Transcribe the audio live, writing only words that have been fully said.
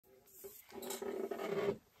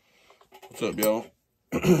What's up, y'all?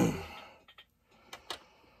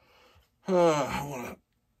 I want to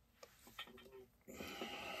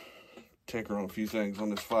tinker on a few things on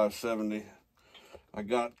this 570. I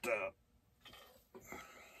got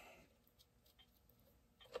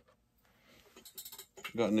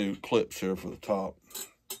new clips here for the top.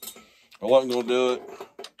 I wasn't gonna do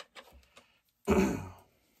it.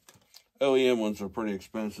 OEM ones are pretty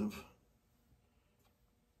expensive,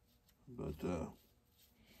 but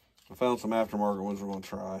I found some aftermarket ones we're gonna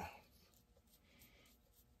try.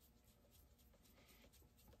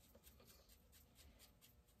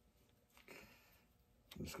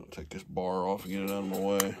 I'm just gonna take this bar off and get it out of my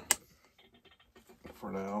way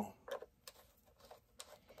for now.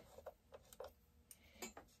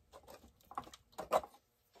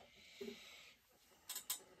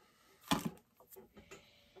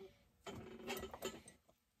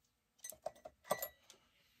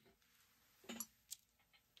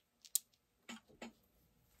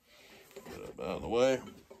 Get it out of the way.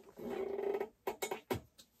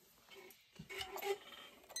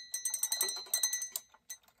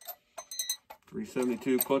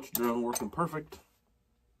 .372 clutch drone working perfect.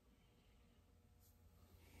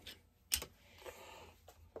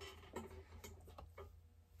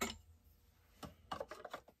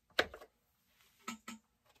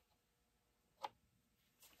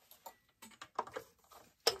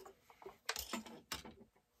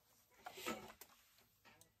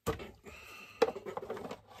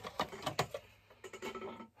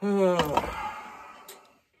 Forget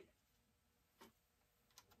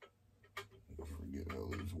how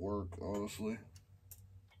these work, honestly.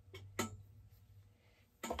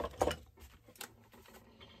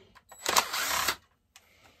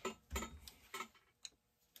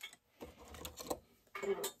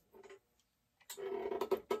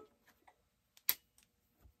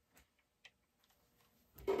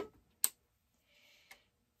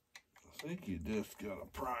 I think you just gotta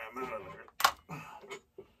pry them out of there.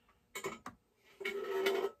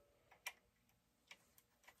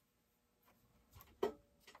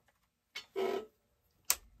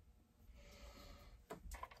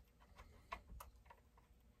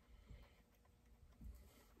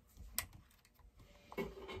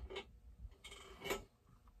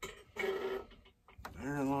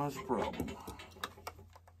 Therein lies the problem.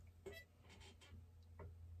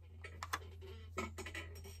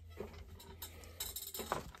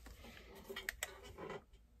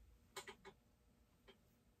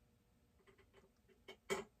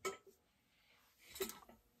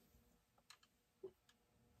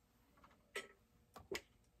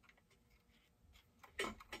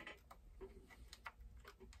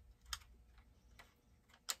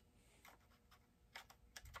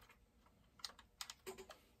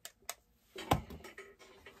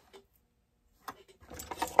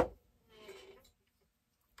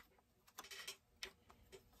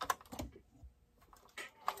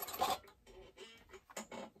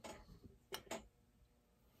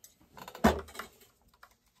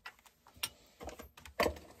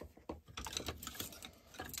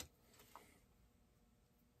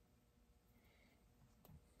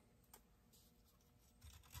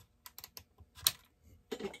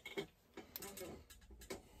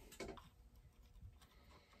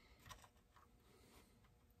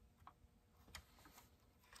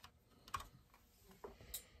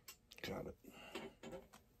 Got it.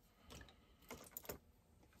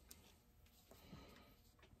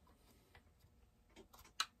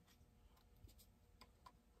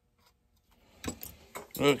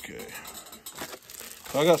 Okay.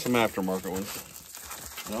 So I got some aftermarket ones.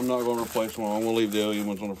 Now, I'm not going to replace one. I'm going to leave the OEM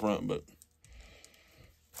ones on the front, but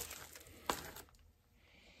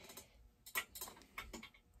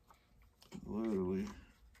literally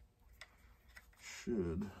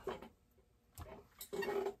should.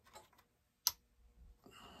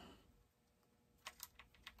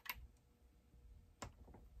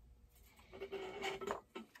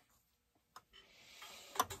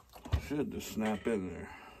 Should just snap in there.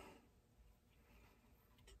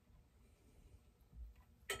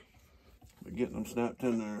 But getting them snapped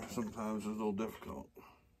in there sometimes is a little difficult.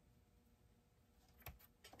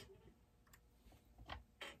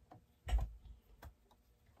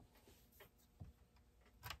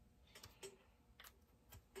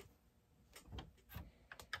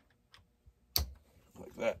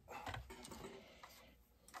 Like that.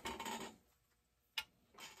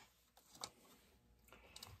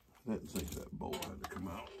 I didn't think that bolt had to come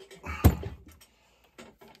out.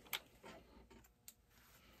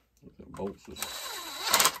 That bolt's just...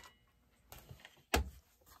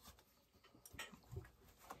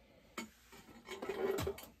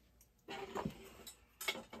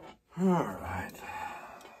 All right.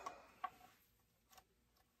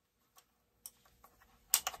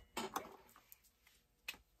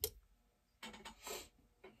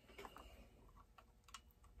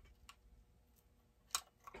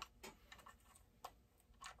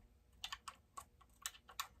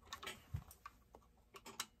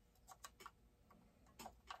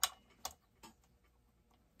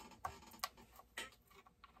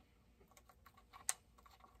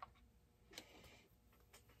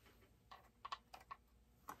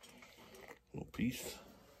 Little piece.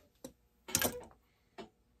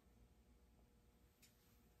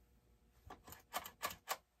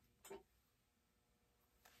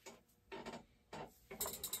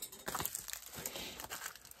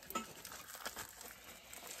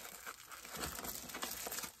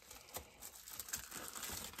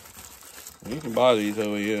 You can buy these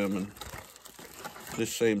OEM, and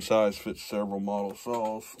this same size fits several model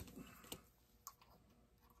saws.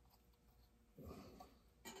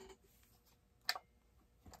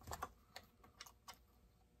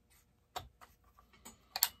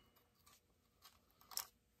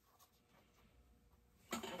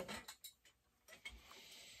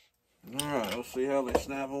 All right, let's see how they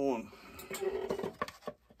snap on.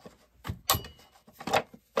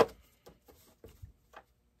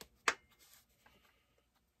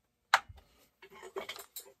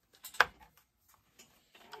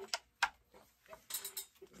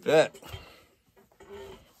 That.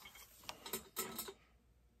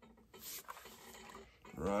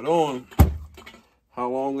 Right on. How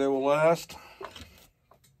long they will last, I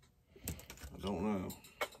don't know.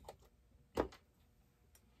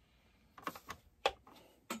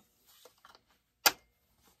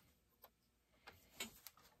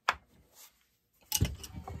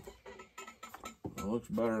 It looks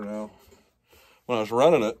better now. When I was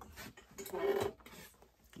running it,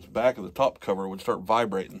 this back of the top cover would start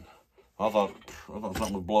vibrating. I thought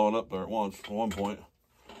something was blowing up there at one point.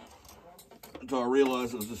 Until I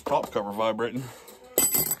realized it was this top cover vibrating.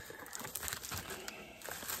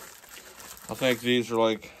 I think these are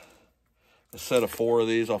like a set of 4 of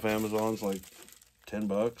these off Amazon's like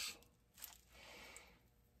 $10.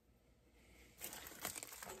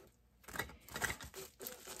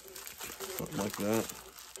 Something like that.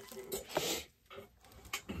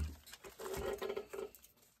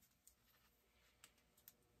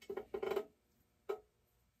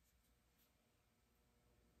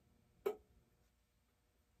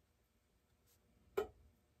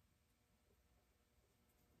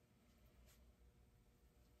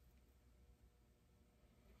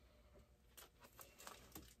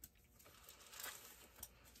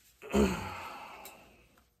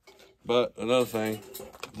 But another thing,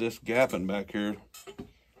 this gapping back here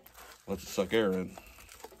lets it suck air in.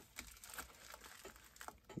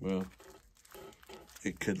 Well,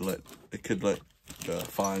 it could let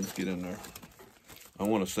fines get in there. I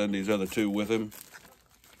want to send these other 2 with him.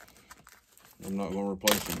 I'm not going to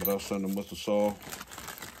replace them, but I'll send them with the saw.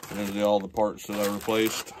 And there's all the parts that I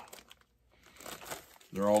replaced.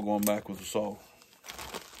 They're all going back with the saw.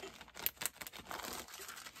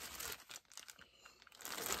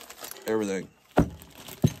 Everything. This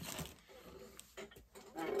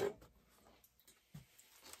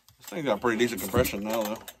thing's got pretty decent compression now,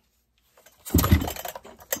 though.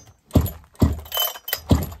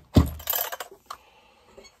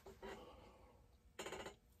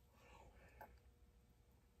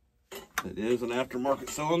 It is an aftermarket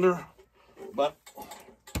cylinder, but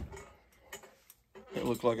it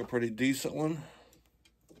looked like a pretty decent one.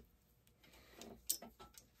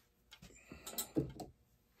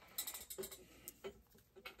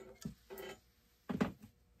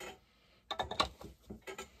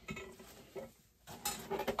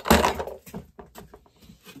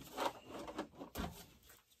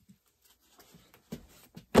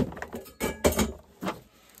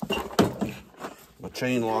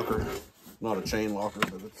 Chain locker, not a chain locker,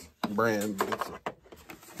 but it's brand, but it's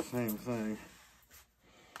the same thing.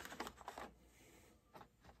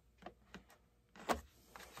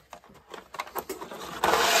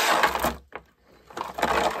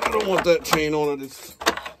 I don't want that chain on it.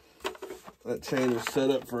 That chain is set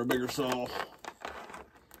up for a bigger saw.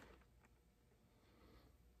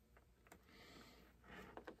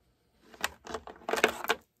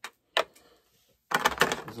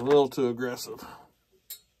 It's a little too aggressive.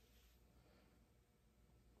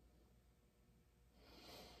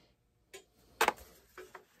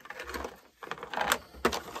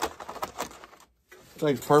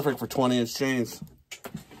 Thing's perfect for 20-inch chains.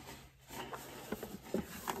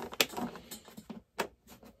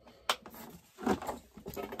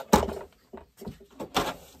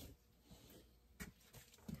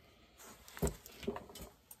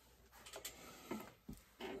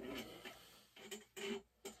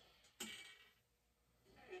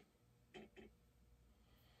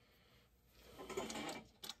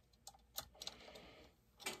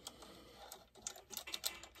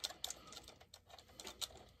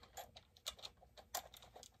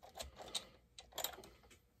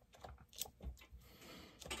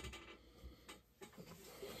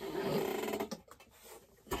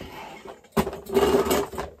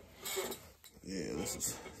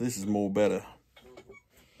 This is more better.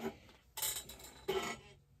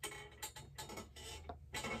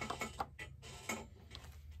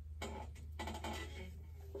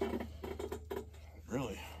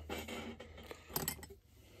 Really?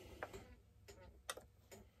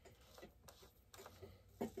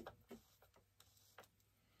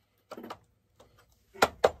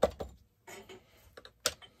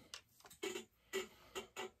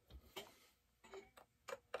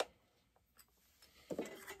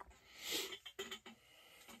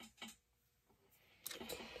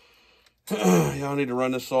 Y'all need to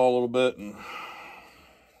run this saw a little bit and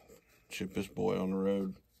ship this boy on the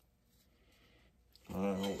road. I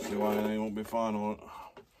don't see why anything won't be fine on it.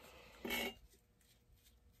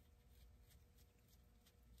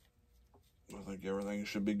 I think everything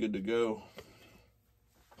should be good to go.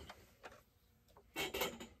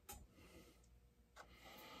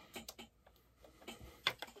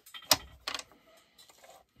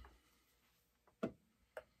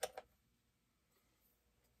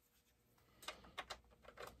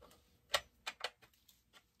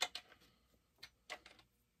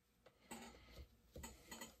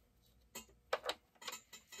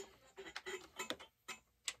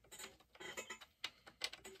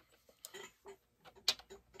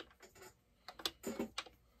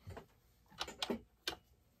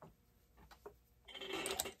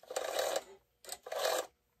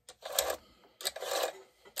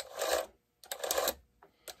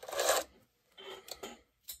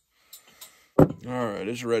 All right,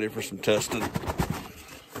 it's ready for some testing. A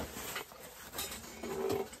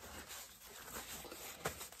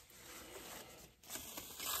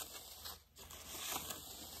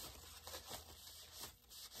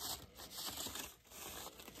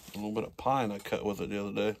little bit of pine I cut with it the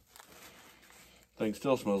other day. Thing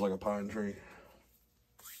still smells like a pine tree.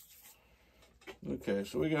 Okay,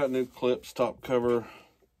 so we got new clips, top cover,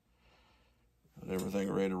 and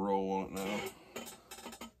everything ready to roll on it now.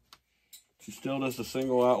 She still does a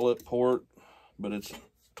single outlet port, but it's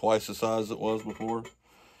twice the size it was before.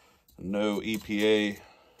 No EPA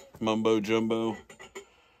mumbo jumbo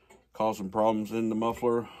causing problems in the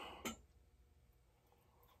muffler.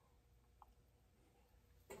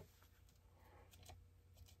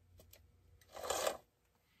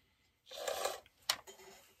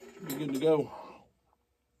 Be good to go.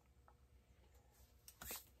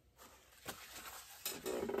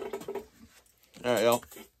 All right, y'all.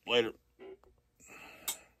 Later.